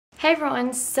Hi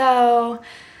everyone, so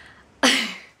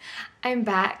I'm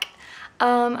back.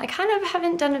 I kind of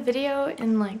haven't done a video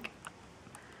in like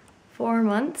 4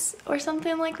 months or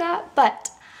something like that,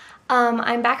 but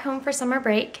I'm back home for summer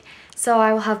break, so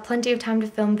I will have plenty of time to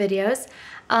film videos.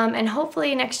 And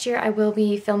hopefully next year I will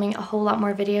be filming a whole lot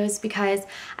more videos because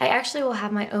I actually will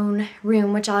have my own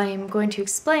room, which I am going to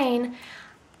explain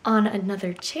on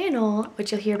another channel,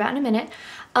 which you'll hear about in a minute.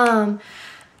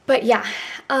 But yeah,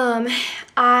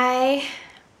 I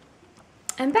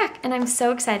am back and I'm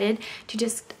so excited to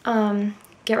just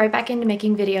get right back into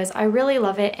making videos. I really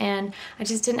love it and I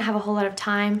just didn't have a whole lot of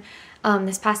time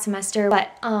this past semester,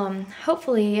 but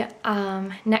hopefully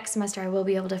next semester I will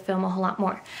be able to film a whole lot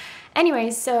more.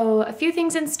 Anyways, so a few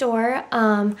things in store.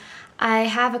 I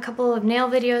have a couple of nail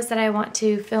videos that I want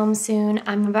to film soon.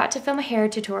 I'm about to film a hair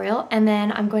tutorial, and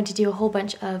then I'm going to do a whole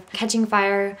bunch of catching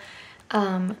fire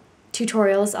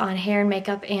tutorials on hair and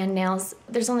makeup and nails.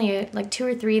 There's only like 2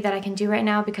 or 3 that I can do right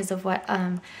now because of what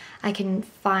I can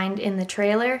find in the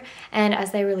trailer, and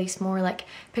as they release more like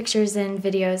pictures and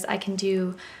videos, I can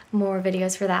do more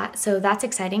videos for that, so that's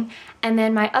exciting. And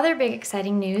then my other big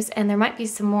exciting news, and there might be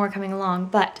some more coming along,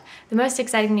 but the most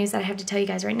exciting news that I have to tell you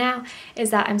guys right now is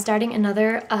that I'm starting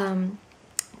another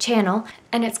channel,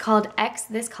 and it's called X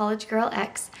This College Girl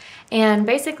X, and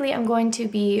basically I'm going to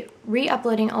be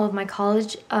re-uploading all of my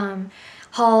college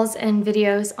hauls and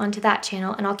videos onto that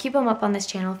channel, and I'll keep them up on this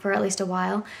channel for at least a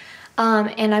while.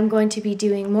 And I'm going to be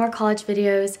doing more college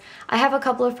videos. I have a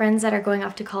couple of friends that are going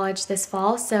off to college this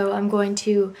fall, so I'm going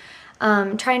to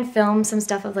try and film some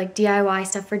stuff of like DIY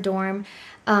stuff for dorm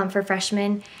for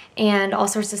freshmen and all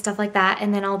sorts of stuff like that,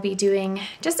 and then I'll be doing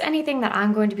just anything that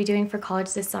I'm going to be doing for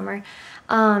college this summer.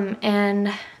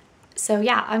 And so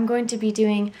yeah, I'm going to be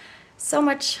doing so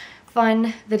much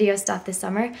fun video stuff this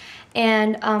summer,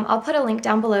 and I'll put a link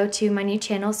down below to my new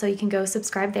channel so you can go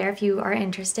subscribe there if you are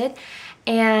interested.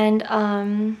 And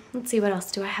let's see, what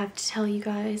else do I have to tell you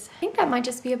guys? I think that might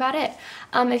just be about it.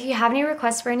 If you have any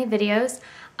requests for any videos,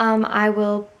 I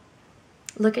will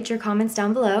look at your comments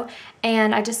down below.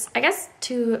 And I guess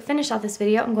to finish off this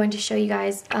video, I'm going to show you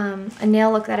guys a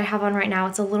nail look that I have on right now.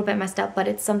 It's a little bit messed up, but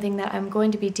it's something that I'm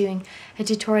going to be doing a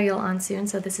tutorial on soon,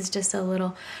 so this is just a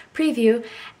little preview.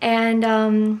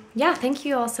 And yeah, thank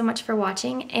you all so much for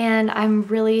watching, and I'm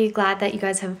really glad that you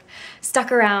guys have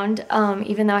stuck around,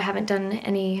 even though I haven't done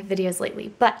any videos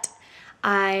lately, but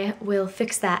I will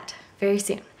fix that very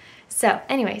soon. So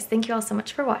anyways, thank you all so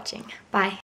much for watching. Bye.